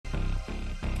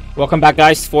Welcome back,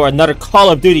 guys, for another Call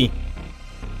of Duty.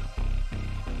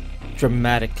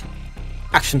 Dramatic,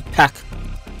 action-packed,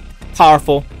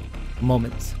 powerful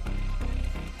moments.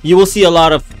 You will see a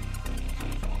lot of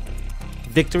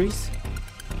victories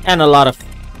and a lot of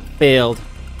failed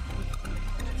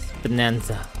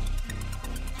bonanza.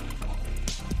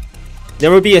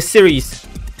 There will be a series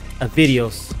of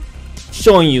videos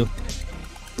showing you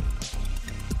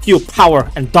pure power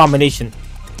and domination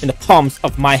in the palms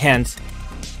of my hands.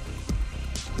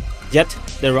 Yet,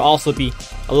 there will also be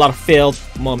a lot of failed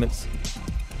moments.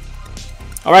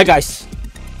 Alright, guys.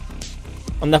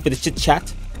 Enough with the chit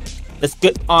chat. Let's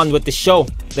get on with the show.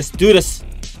 Let's do this.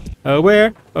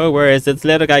 Where is this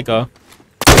little guy go?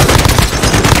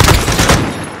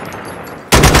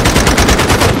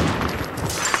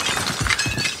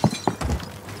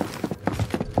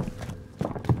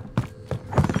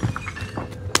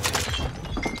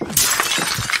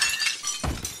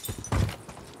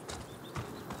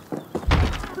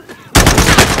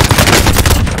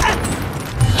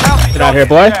 Get out here,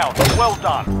 boy. Well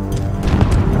done.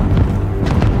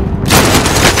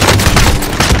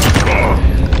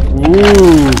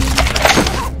 Ooh.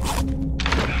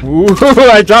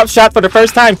 Ooh, I dropped shot for the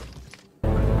first time.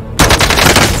 9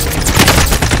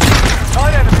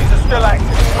 enemies are still active.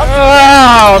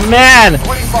 Oh, man.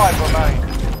 25 remain.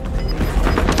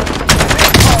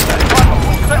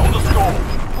 Settle the score.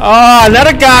 Oh,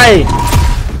 another guy.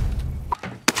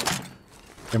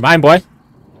 You're mine, boy.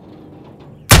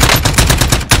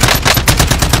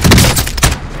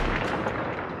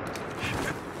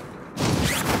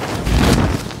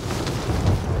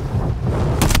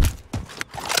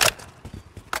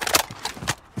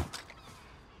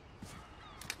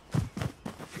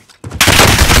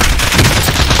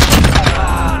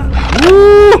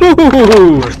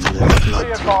 Woo! Be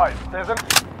advised, there's an...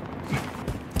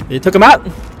 You took him out?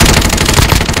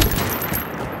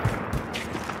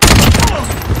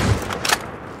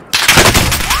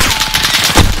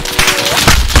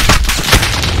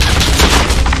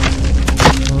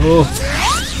 Oh!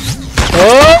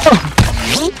 Oh!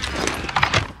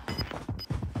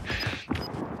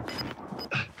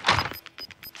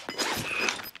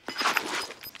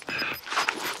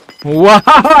 Wow!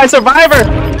 I survivor!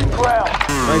 Ground.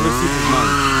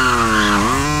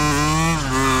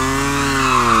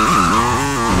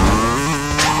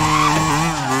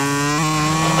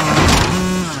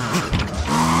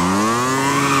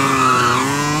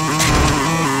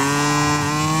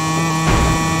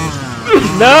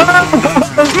 No!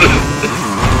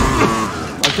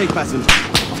 I'll take passage.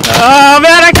 Oh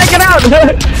man, I can't get out!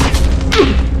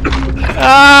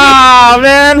 Oh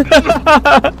man!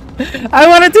 I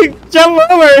wanted to jump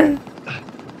over!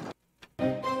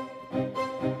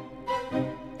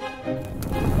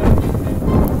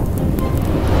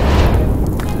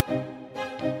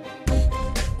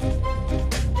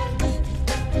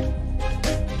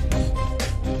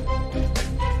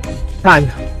 Time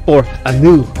for a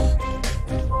new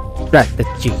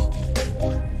strategy.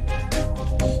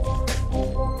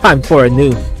 Time for a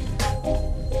new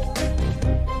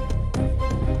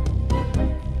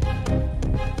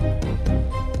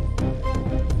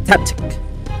tactic.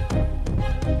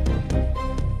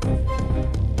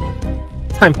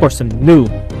 Time for some new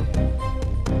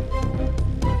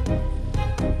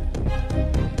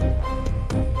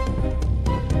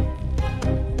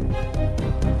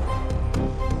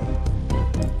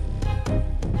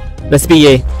let's be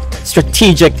a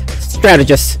strategic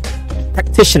strategist,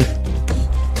 tactician.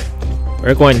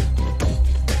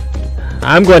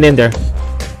 I'm going in there.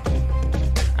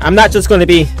 I'm not just going to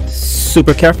be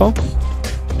super careful.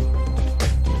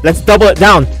 Let's double it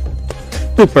down.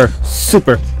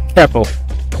 Super careful.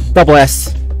 Double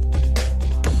S.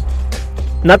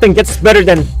 Nothing gets better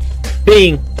than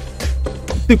being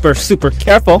super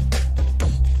careful.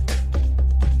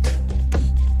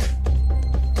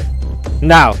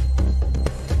 Now,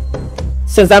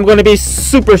 since I'm going to be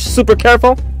super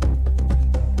careful,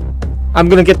 I'm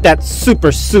going to get that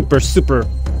super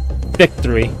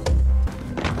victory.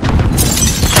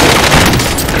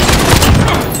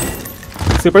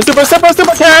 Super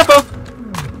careful!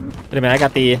 Wait a minute, I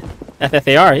got the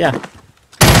FFAR, yeah.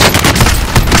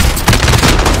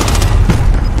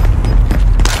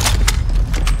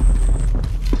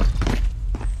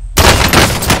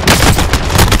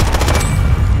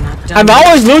 I'm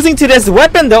always losing to this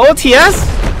weapon, the OTS?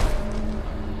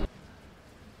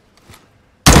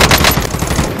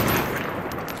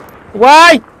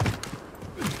 Why?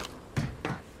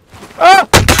 Oh!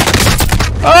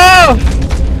 Oh!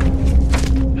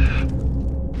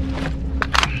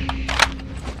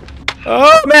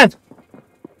 Oh, man!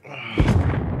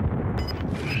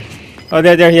 Oh,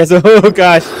 there he is. Oh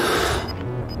gosh.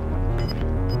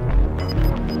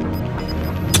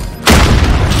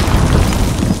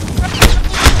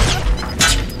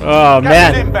 Oh Gas is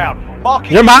man. inbound.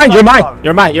 Marking You're the mine, safe you're mine, zone.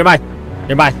 you're mine, you're mine.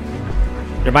 You're mine.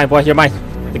 You're mine, boy, you're mine.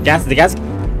 The gas.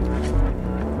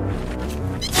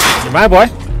 You're mine, boy.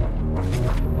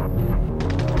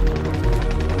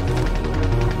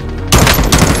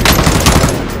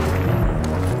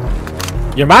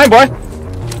 You're mine, boy.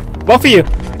 Both of you.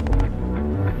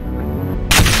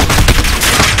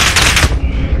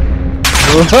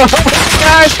 Oh my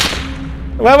gosh!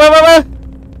 Wait.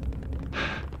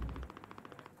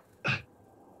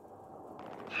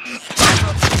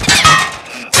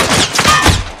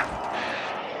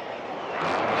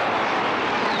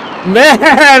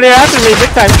 Man, they're after me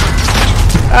big time.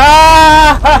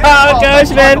 Ah, oh gosh,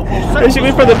 man. They shoot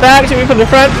me from the back, shoot me from the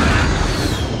front.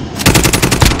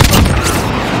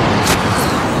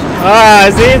 Ah,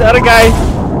 see, the other guy.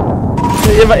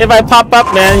 If I pop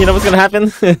up, man, you know what's gonna happen?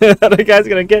 The other guy's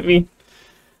gonna get me.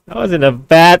 I was in a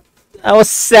bad. I was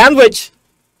sandwiched.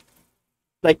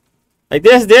 Like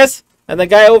this, and the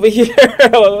guy over here,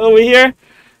 over here.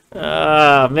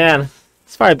 Ah, man.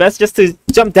 It's probably best just to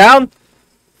jump down.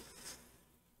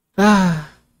 Ah.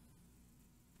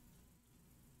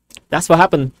 That's what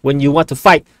happened when you want to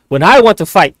fight. When I want to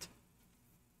fight.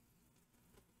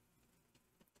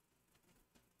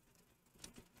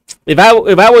 If I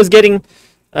was getting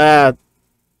what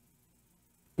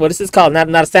is this called? Not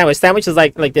a sandwich. Sandwich is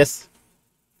like this.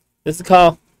 This is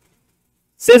called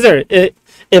scissor. If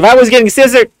I was getting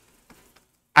scissored,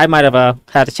 I might have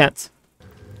had a chance.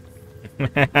 You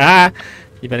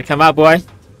better come out, boy.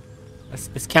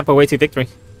 Let's camp our way to victory.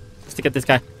 Let's get this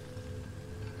guy.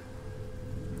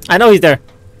 I know he's there.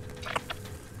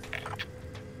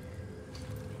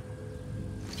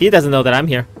 He doesn't know that I'm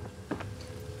here.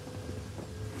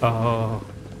 Oh.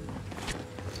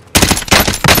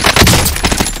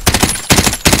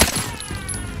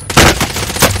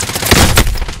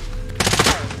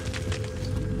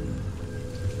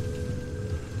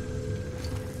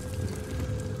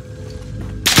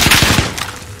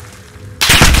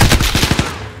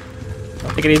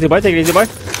 Take it easy, boy. Take it easy, boy.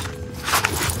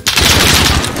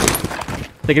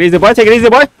 Take it easy, boy. Take it easy,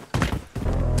 boy.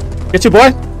 Get you,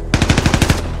 boy.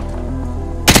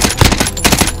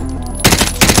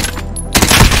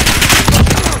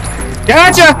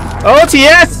 Gotcha!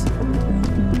 OTS!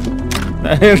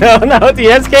 no,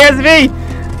 OTS KSV!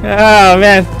 Oh,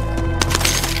 man.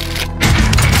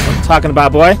 What I'm talking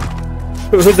about, boy.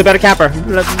 Who's the better camper?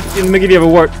 Let me give you a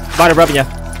reward. Body rubbing ya.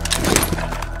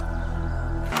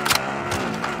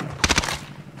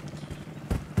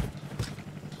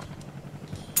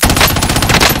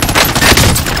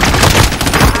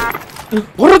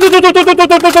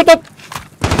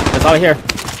 That's all I hear.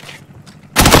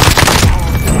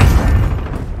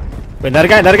 Wait,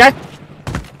 another guy?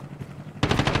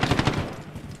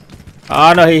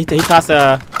 Oh no, he tossed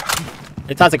a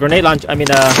grenade launch. I mean,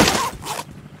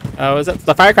 was it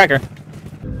the firecracker?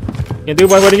 You can do,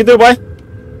 boy? What do you do, boy?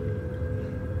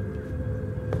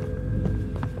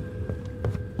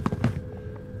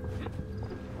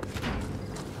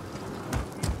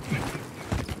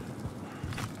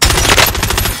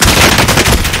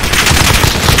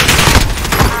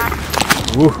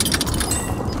 Woo.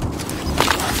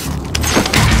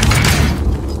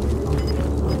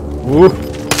 Woo.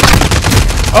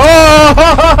 Oh!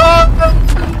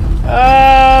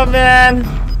 Oh man!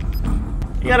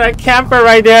 You got a camper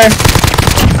right there,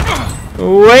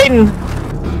 waiting.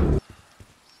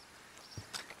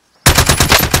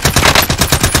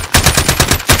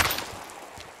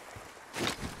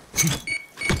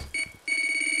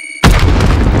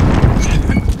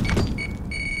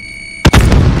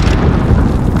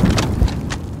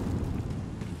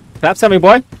 Clap, Sammy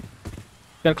boy.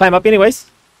 Gonna climb up anyways.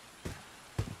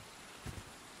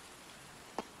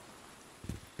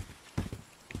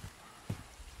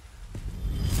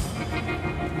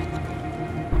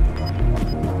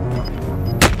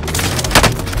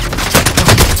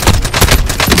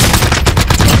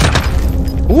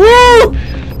 Woo!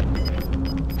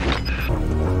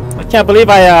 I can't believe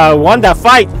I won that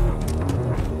fight.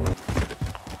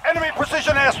 Enemy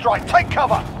precision airstrike. Take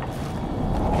cover.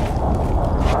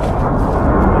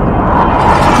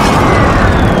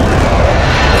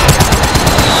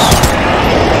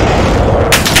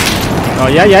 Oh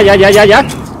yeah.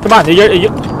 Come on, you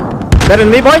better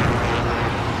than me, boy.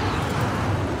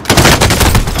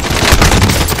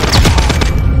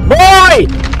 Boy!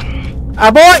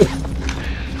 Boy!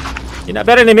 You're not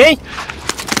better than me.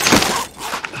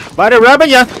 Body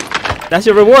rubbing ya. That's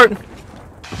your reward.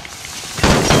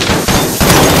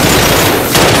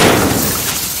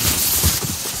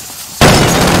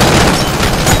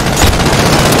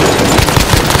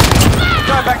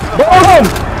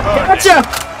 ya!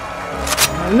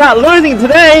 I'm not losing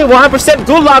today. 100%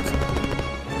 good luck.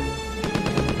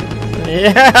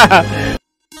 Yeah.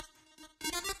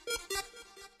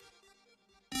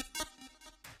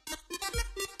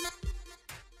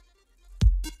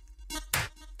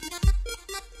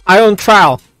 Iron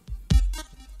Trial.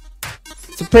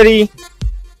 It's a pretty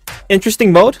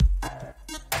interesting mode.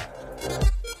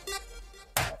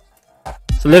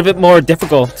 It's a little bit more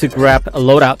difficult to grab a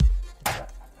loadout,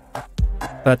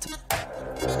 but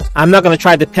I'm not gonna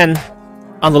try to depend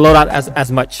on the loadout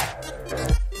as much.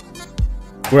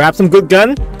 Grab some good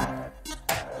gun,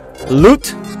 loot,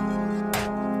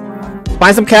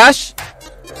 find some cash.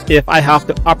 If I have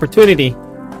the opportunity,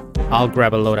 I'll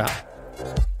grab a loadout.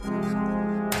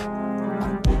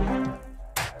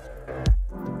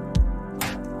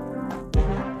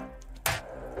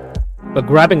 But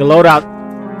grabbing a loadout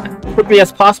as quickly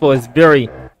as possible is very,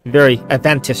 very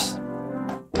advantageous.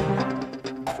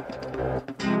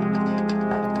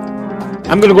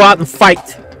 I'm gonna go out and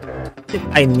fight if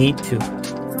I need to.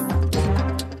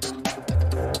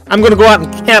 I'm gonna go out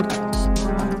and camp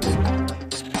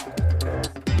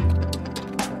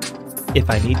if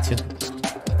I need to.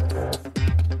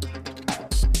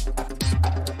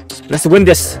 Let's win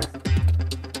this.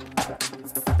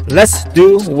 Let's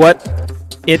do what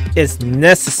it is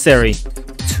necessary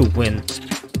to win.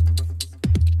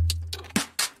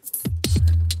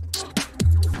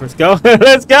 Let's go.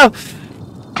 Let's go.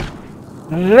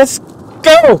 Let's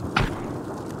go.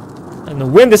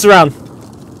 And win this round.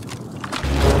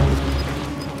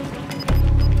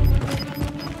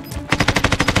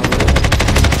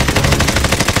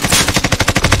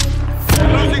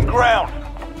 Losing ground.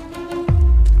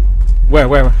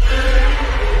 Where?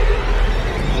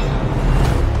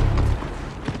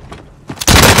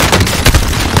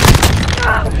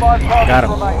 Got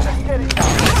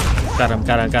him.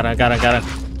 Got him.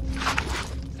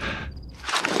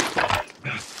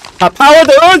 Power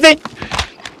the Uzi!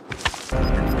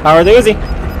 Power the Uzi!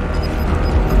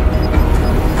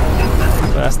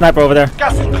 Sniper over there.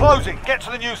 Gas is closing. Get to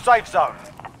the new safe zone.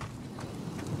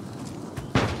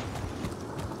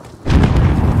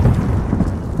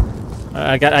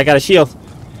 I got a shield.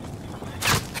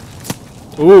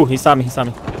 Ooh, he saw me.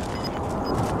 And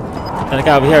a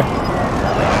guy over here.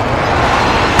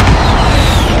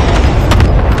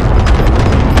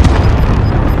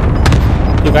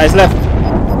 Two guys left.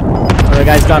 Other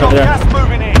guy's gone over there. Gas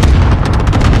moving in.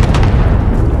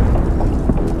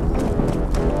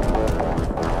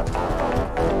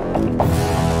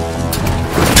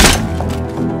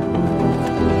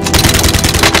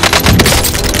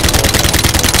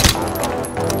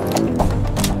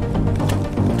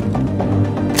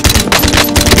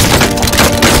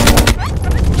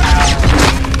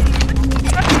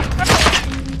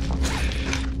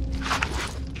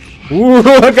 Ooh,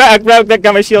 I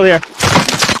got my shield here.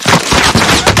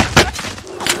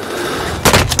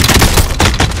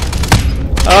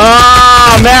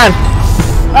 Oh man!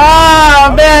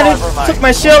 Oh man! It took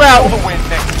my shield out.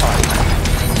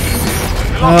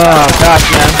 Oh gosh,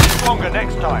 man. Longer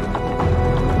next time.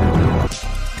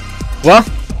 Well,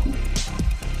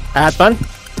 I had fun.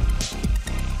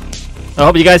 I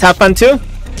hope you guys have fun too.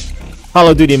 Call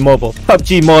of Duty Mobile,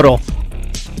 PUBG Mobile.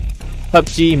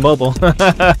 PUBG Mobile.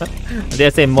 Did I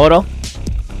say Moto?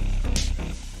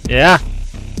 Yeah.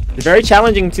 It's very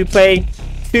challenging to play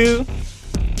two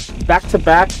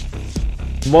back-to-back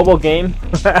mobile game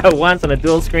at once on a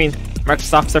dual screen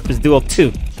Microsoft Surface Duo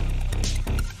 2.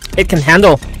 It can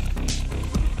handle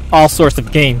all sorts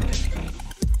of game.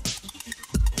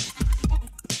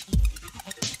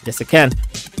 Yes, it can.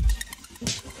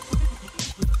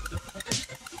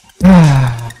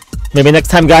 Maybe next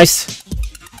time, guys,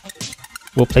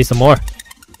 we'll play some more.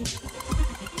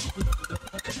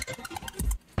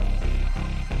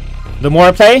 The more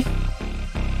I play,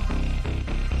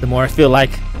 the more I feel like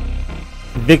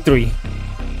victory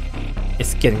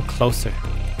is getting closer.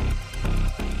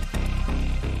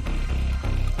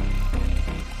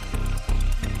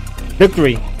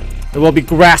 Victory, it will be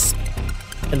grasped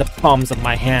in the palms of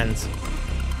my hands.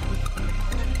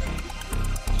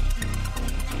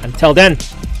 Until then,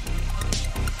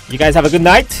 you guys have a good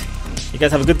night. You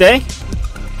guys have a good day.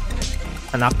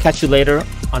 And I'll catch you later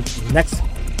on the next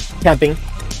camping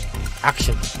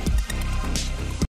action.